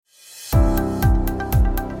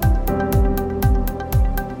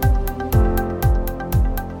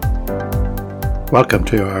Welcome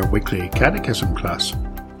to our weekly Catechism class.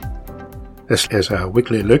 This is a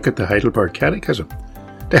weekly look at the Heidelberg Catechism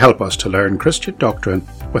to help us to learn Christian doctrine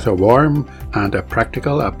with a warm and a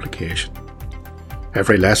practical application.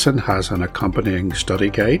 Every lesson has an accompanying study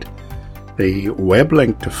guide. The web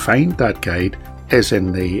link to find that guide is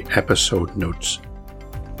in the episode notes.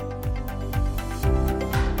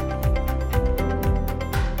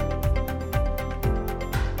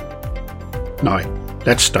 Now,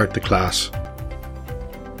 let's start the class.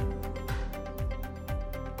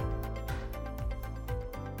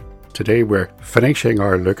 Today we're finishing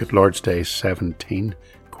our look at Lord's Day 17,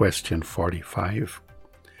 question 45.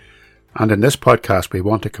 And in this podcast we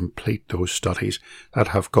want to complete those studies that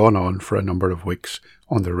have gone on for a number of weeks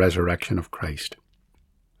on the resurrection of Christ.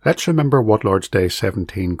 Let's remember what Lord's Day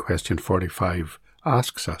 17, question 45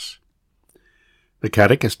 asks us. The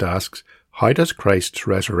Catechist asks, how does Christ's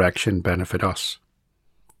resurrection benefit us?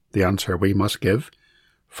 The answer we must give,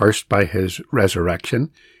 first, by his resurrection,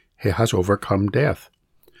 he has overcome death,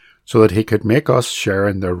 so that he could make us share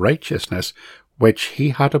in the righteousness which he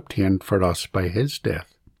had obtained for us by his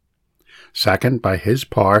death. Second, by his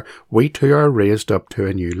power, we too are raised up to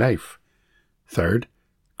a new life. Third,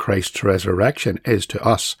 Christ's resurrection is to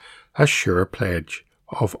us a sure pledge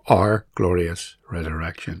of our glorious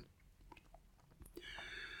resurrection.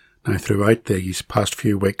 Now, throughout these past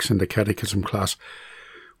few weeks in the Catechism class,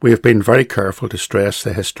 we have been very careful to stress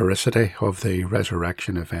the historicity of the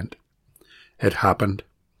resurrection event. It happened.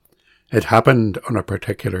 It happened on a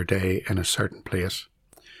particular day in a certain place.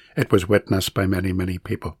 It was witnessed by many, many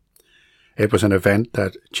people. It was an event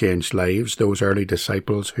that changed lives. Those early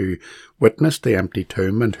disciples who witnessed the empty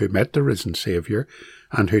tomb and who met the risen Saviour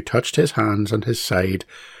and who touched his hands and his side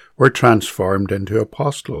were transformed into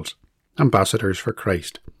apostles, ambassadors for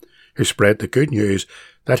Christ, who spread the good news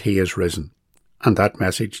that he is risen, and that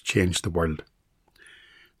message changed the world.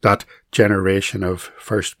 That generation of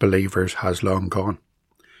first believers has long gone,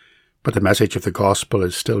 but the message of the gospel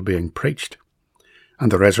is still being preached,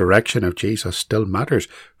 and the resurrection of Jesus still matters,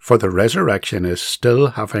 for the resurrection is still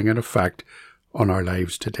having an effect on our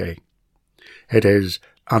lives today. It is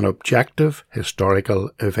an objective historical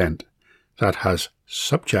event that has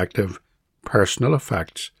subjective personal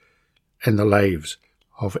effects in the lives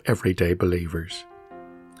of everyday believers.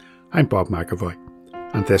 I'm Bob McAvoy,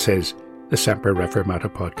 and this is the Semper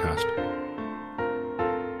Reformata podcast.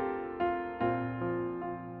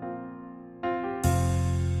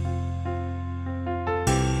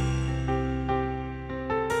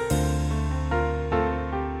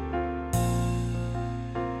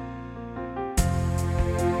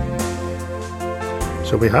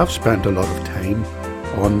 So we have spent a lot of time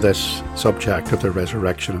on this subject of the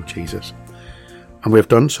resurrection of Jesus, and we've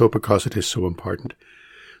done so because it is so important.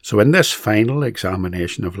 So in this final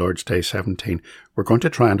examination of Lord's Day 17, we're going to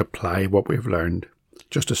try and apply what we've learned,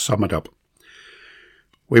 just to sum it up.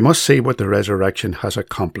 We must see what the resurrection has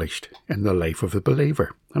accomplished in the life of the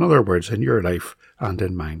believer. In other words, in your life and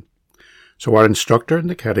in mine. So our instructor in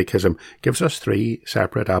the Catechism gives us 3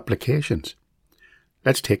 separate applications.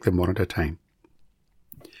 Let's take them one at a time.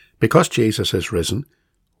 Because Jesus is risen,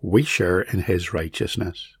 we share in his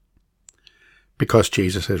righteousness. Because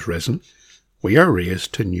Jesus is risen, we are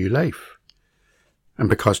raised to new life. And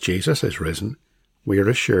because Jesus is risen, we are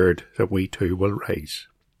assured that we too will rise.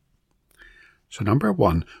 So number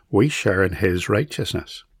 1, we share in his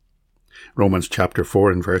righteousness. Romans chapter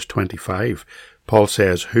 4 and verse 25, Paul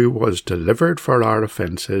says, who was delivered for our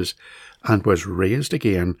offences and was raised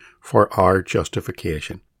again for our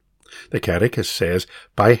justification. The Catechist says,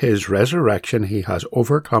 by his resurrection he has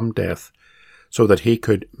overcome death, so that he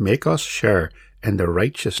could make us share in the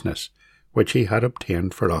righteousness which he had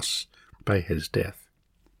obtained for us by his death.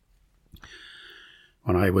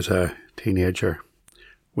 When I was a teenager,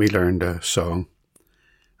 we learned a song,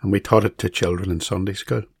 and we taught it to children in Sunday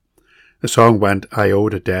school. The song went, I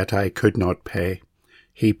owed a debt I could not pay.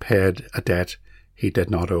 He paid a debt he did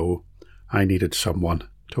not owe. I needed someone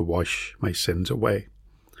to wash my sins away.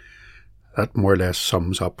 That more or less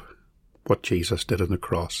sums up what Jesus did on the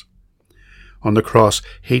cross. On the cross,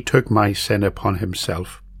 he took my sin upon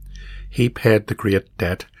himself. He paid the great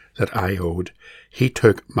debt that I owed. He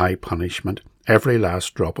took my punishment, every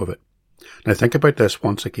last drop of it. Now think about this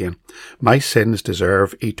once again. My sins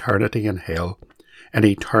deserve eternity in hell, an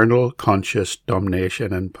eternal conscious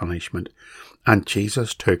damnation and punishment, and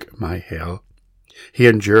Jesus took my hell. He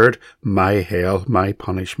endured my hell, my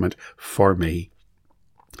punishment, for me.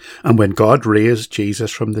 And when God raised Jesus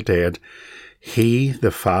from the dead, he,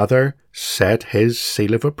 the Father, set his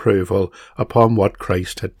seal of approval upon what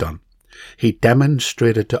Christ had done. He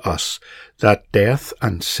demonstrated to us that death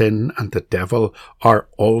and sin and the devil are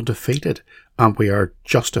all defeated, and we are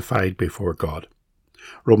justified before God.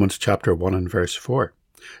 Romans chapter 1 and verse 4.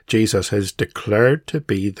 Jesus is declared to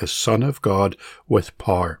be the Son of God with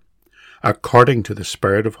power, according to the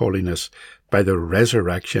Spirit of holiness, by the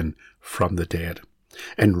resurrection from the dead.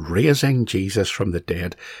 In raising Jesus from the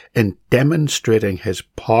dead, in demonstrating his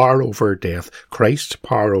power over death, Christ's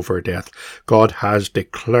power over death, God has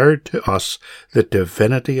declared to us the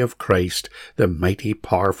divinity of Christ, the mighty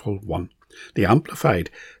powerful one. The Amplified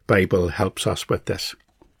Bible helps us with this.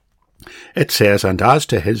 It says, "And as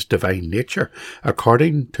to his divine nature,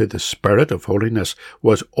 according to the Spirit of holiness,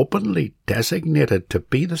 was openly designated to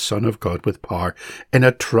be the Son of God with power in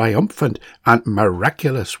a triumphant and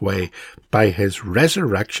miraculous way by his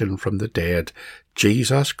resurrection from the dead,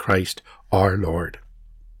 Jesus Christ our Lord."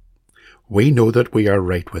 We know that we are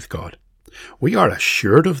right with God. We are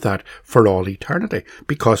assured of that for all eternity,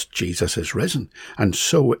 because Jesus is risen, and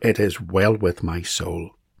so it is well with my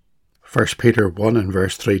soul. 1 Peter 1 and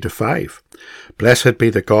verse 3 to 5. "Blessed be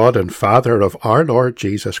the God and Father of our Lord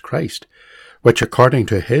Jesus Christ, which according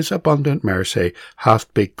to his abundant mercy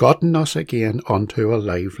hath begotten us again unto a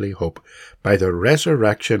lively hope, by the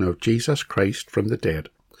resurrection of Jesus Christ from the dead,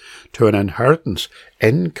 to an inheritance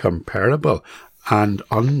incomparable and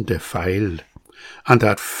undefiled, and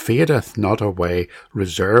that fadeth not away,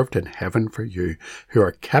 reserved in heaven for you, who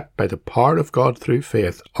are kept by the power of God through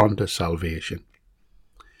faith unto salvation."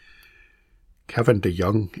 Kevin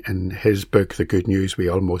DeYoung, in his book, The Good News We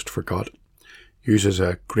Almost Forgot, uses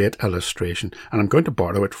a great illustration, and I'm going to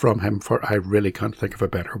borrow it from him, for I really can't think of a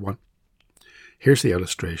better one. Here's the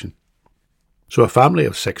illustration. So a family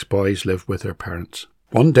of 6 boys lived with their parents.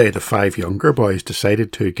 One day the 5 younger boys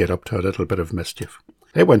decided to get up to a little bit of mischief.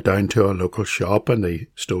 They went down to a local shop and they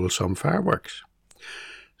stole some fireworks.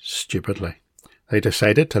 Stupidly, they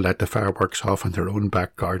decided to let the fireworks off in their own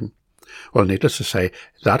back garden. Well, needless to say,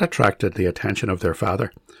 that attracted the attention of their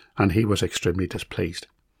father, and he was extremely displeased.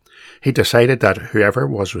 He decided that whoever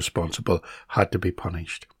was responsible had to be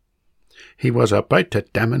punished. He was about to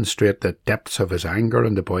demonstrate the depths of his anger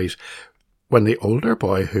on the boys when the older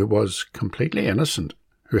boy, who was completely innocent,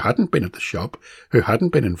 who hadn't been at the shop, who hadn't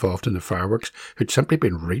been involved in the fireworks, who'd simply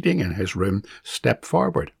been reading in his room, stepped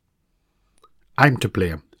forward. "I'm to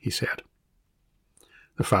blame," he said.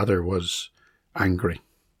 The father was angry,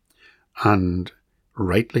 and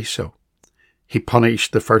rightly so. He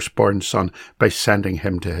punished the firstborn son by sending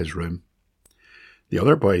him to his room. The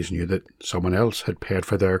other boys knew that someone else had paid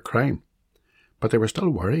for their crime, but they were still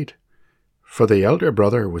worried, for the elder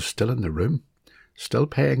brother was still in the room, still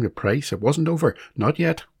paying the price. It wasn't over, not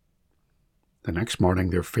yet. The next morning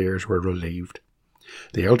their fears were relieved.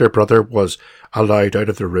 The elder brother was allowed out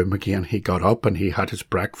of the room again. He got up and he had his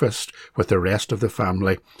breakfast with the rest of the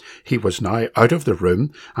family. He was now out of the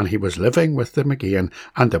room and he was living with them again,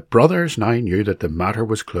 and the brothers now knew that the matter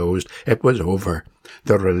was closed. It was over.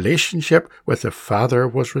 The relationship with the father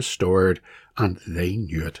was restored, and they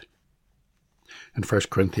knew it. In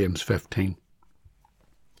 1 Corinthians 15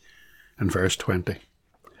 and verse 20,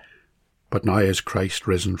 "But now is Christ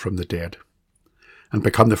risen from the dead, and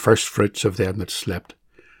become the firstfruits of them that slept.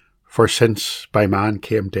 For since by man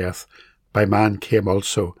came death, by man came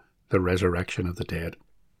also the resurrection of the dead."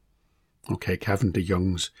 Okay, Kevin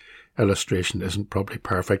DeYoung's illustration isn't probably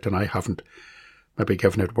perfect, and I haven't maybe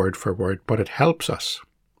given it word for word, but it helps us.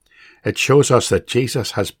 It shows us that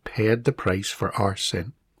Jesus has paid the price for our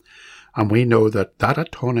sin, and we know that that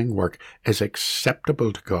atoning work is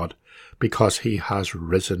acceptable to God because he has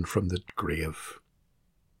risen from the grave.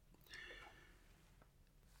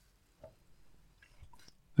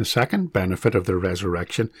 The second benefit of the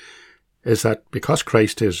resurrection is that because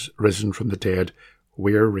Christ is risen from the dead,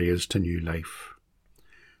 we are raised to new life.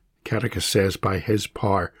 Catechism says by his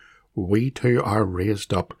power, we too are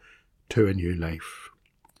raised up to a new life.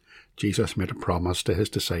 Jesus made a promise to his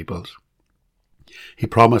disciples. He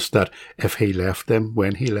promised that if he left them,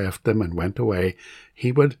 when he left them and went away,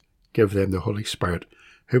 he would give them the Holy Spirit,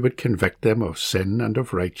 who would convict them of sin and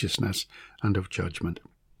of righteousness and of judgment.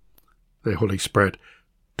 The Holy Spirit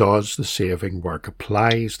does the saving work,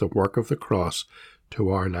 applies the work of the cross to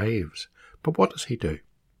our lives. But what does he do?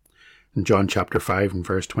 In John chapter 5 and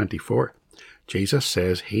verse 24, Jesus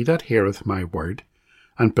says, "He that heareth my word,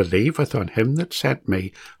 and believeth on him that sent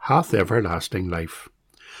me, hath everlasting life,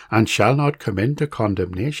 and shall not come into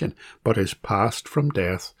condemnation, but is passed from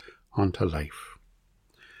death unto life."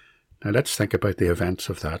 Now let's think about the events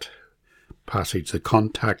of that passage, the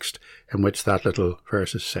context in which that little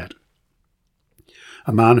verse is set.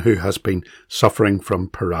 A man who has been suffering from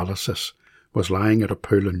paralysis was lying at a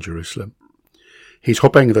pool in Jerusalem. He's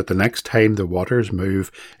hoping that the next time the waters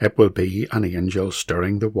move, it will be an angel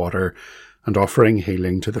stirring the water and offering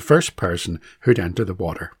healing to the first person who'd enter the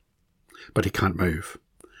water. But he can't move,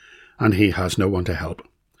 and he has no one to help.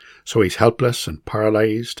 So he's helpless and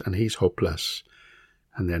paralysed, and he's hopeless.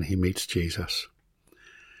 And then he meets Jesus.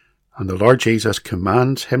 And the Lord Jesus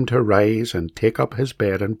commands him to rise and take up his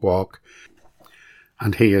bed and walk.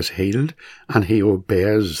 And he is healed, and he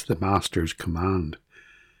obeys the Master's command.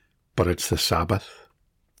 But it's the Sabbath.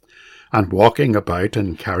 And walking about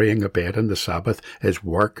and carrying a bed on the Sabbath is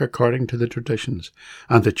work according to the traditions,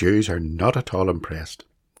 and the Jews are not at all impressed.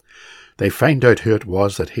 They find out who it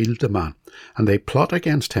was that healed the man, and they plot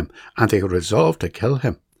against him, and they resolve to kill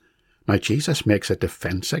him. Now Jesus makes a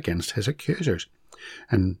defence against his accusers.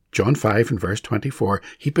 In John 5 and verse 24,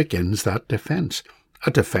 he begins that defence,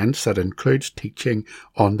 a defence that includes teaching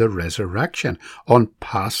on the resurrection, on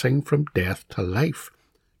passing from death to life.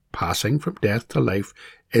 Passing from death to life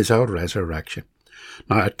is our resurrection.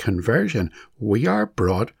 Now at conversion, we are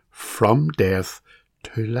brought from death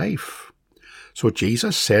to life. So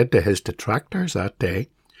Jesus said to his detractors that day,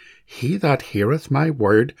 "He that heareth my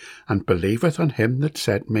word and believeth on him that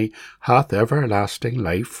sent me hath everlasting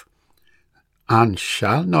life, and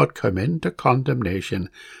shall not come into condemnation,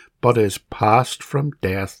 but is passed from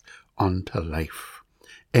death unto life."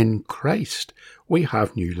 In Christ we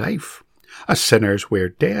have new life. As sinners we're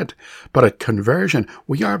dead, but at conversion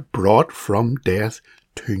we are brought from death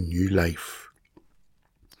to new life.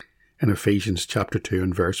 In Ephesians chapter 2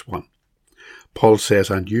 and verse 1, Paul says,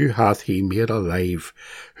 "And you hath he made alive,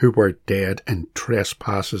 who were dead in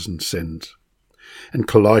trespasses and sins." In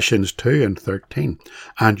Colossians 2 and 13,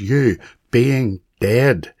 "And you, being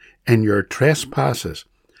dead in your trespasses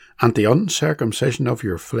and the uncircumcision of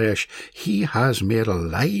your flesh, he has made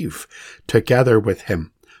alive together with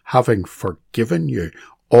him, having forgiven you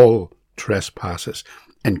all trespasses.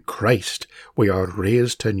 In Christ we are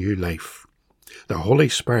raised to new life." The Holy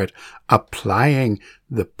Spirit applying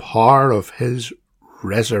the power of his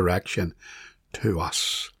resurrection to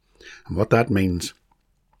us. And what that means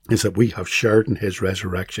is that we have shared in his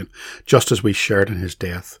resurrection, just as we shared in his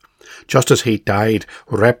death. Just as he died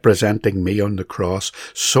representing me on the cross,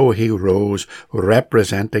 so he rose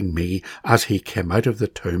representing me as he came out of the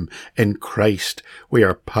tomb. In Christ we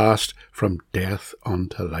are passed from death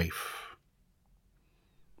unto life.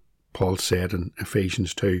 Paul said in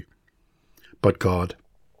Ephesians 2, "But God,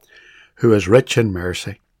 who is rich in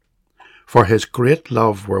mercy, for his great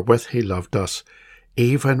love wherewith he loved us,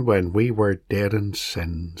 even when we were dead in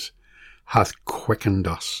sins, hath quickened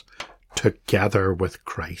us together with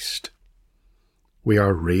Christ." We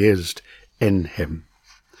are raised in him.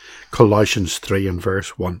 Colossians 3 and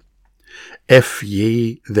verse 1, "If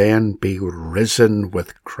ye then be risen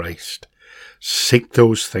with Christ, seek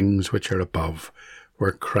those things which are above,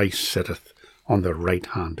 where Christ sitteth on the right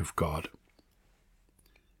hand of God."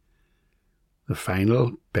 The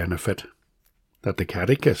final benefit that the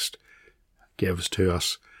Catechist gives to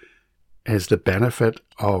us is the benefit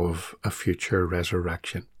of a future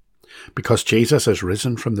resurrection. Because Jesus is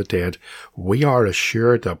risen from the dead, we are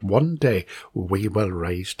assured that one day we will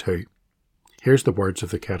rise too. Here's the words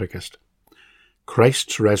of the Catechist.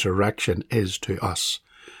 Christ's resurrection is to us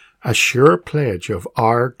a sure pledge of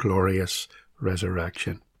our glorious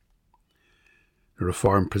resurrection. The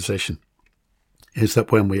Reformed position is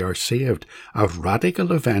that when we are saved, a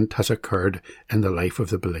radical event has occurred in the life of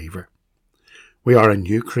the believer. We are a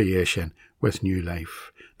new creation with new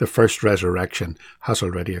life. The first resurrection has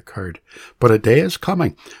already occurred. But a day is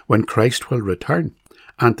coming when Christ will return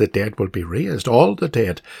and the dead will be raised. All the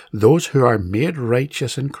dead, those who are made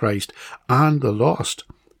righteous in Christ, and the lost.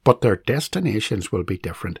 But their destinations will be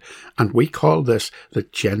different. And we call this the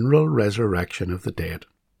general resurrection of the dead.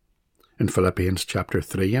 In Philippians chapter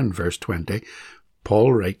 3 and verse 20,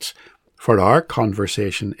 Paul writes, "For our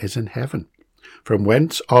conversation is in heaven, from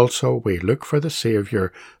whence also we look for the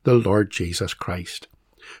Saviour, the Lord Jesus Christ,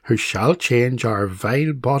 who shall change our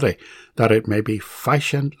vile body, that it may be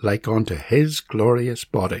fashioned like unto his glorious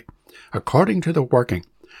body, according to the working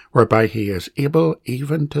whereby he is able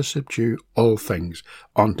even to subdue all things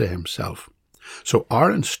unto himself." So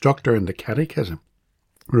our instructor in the Catechism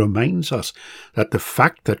reminds us that the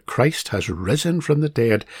fact that Christ has risen from the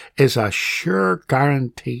dead is a sure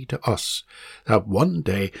guarantee to us that one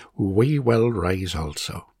day we will rise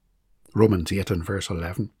also. Romans 8 and verse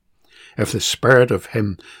 11. "If the Spirit of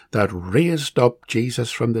him that raised up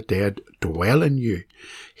Jesus from the dead dwell in you,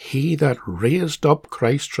 he that raised up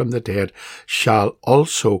Christ from the dead shall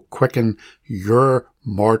also quicken your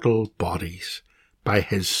mortal bodies by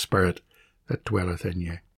his Spirit that dwelleth in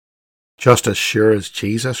you." Just as sure as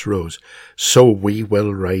Jesus rose, so we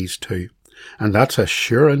will rise too. And that's a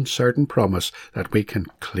sure and certain promise that we can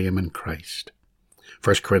claim in Christ.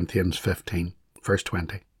 1 Corinthians 15, verse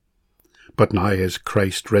 20. But now is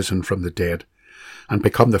Christ risen from the dead, and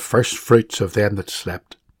become the first fruits of them that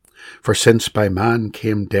slept. For since by man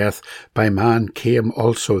came death, by man came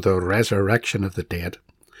also the resurrection of the dead.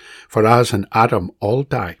 For as in Adam all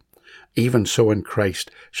die, even so in Christ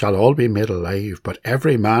shall all be made alive, but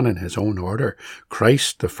every man in his own order,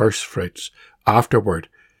 Christ the first fruits, afterward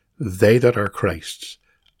they that are Christ's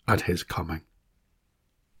at his coming.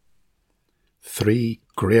 3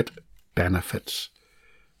 great benefits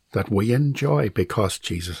that we enjoy because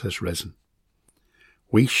Jesus is risen.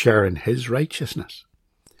 We share in his righteousness.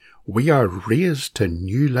 We are raised to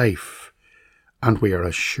new life, and we are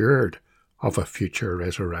assured of a future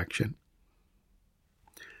resurrection.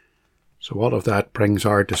 So all of that brings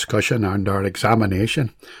our discussion and our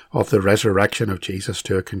examination of the resurrection of Jesus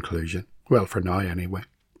to a conclusion. Well, for now anyway.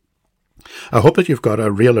 I hope that you've got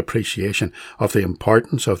a real appreciation of the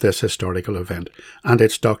importance of this historical event and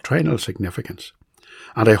its doctrinal significance.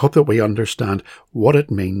 And I hope that we understand what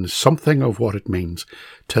it means, something of what it means,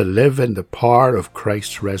 to live in the power of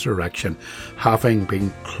Christ's resurrection, having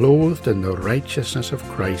been clothed in the righteousness of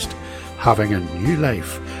Christ, having a new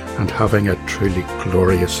life, and having a truly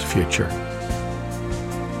glorious future.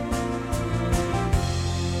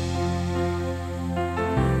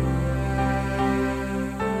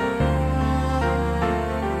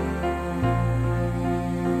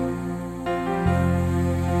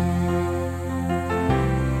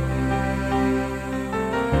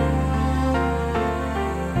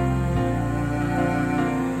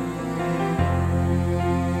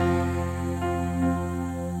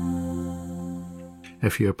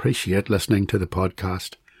 If you appreciate listening to the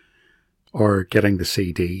podcast or getting the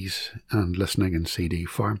CDs and listening in CD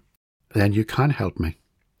form, then you can help me.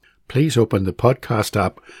 Please open the podcast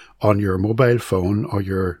app on your mobile phone or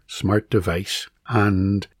your smart device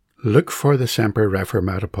and look for the Semper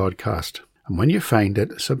Reformata podcast. And when you find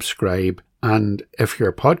it, subscribe, and if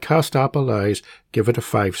your podcast app allows, give it a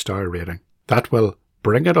 5-star rating. That will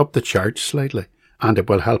bring it up the charts slightly, and it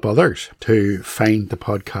will help others to find the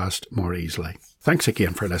podcast more easily. Thanks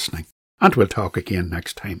again for listening, and we'll talk again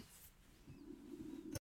next time.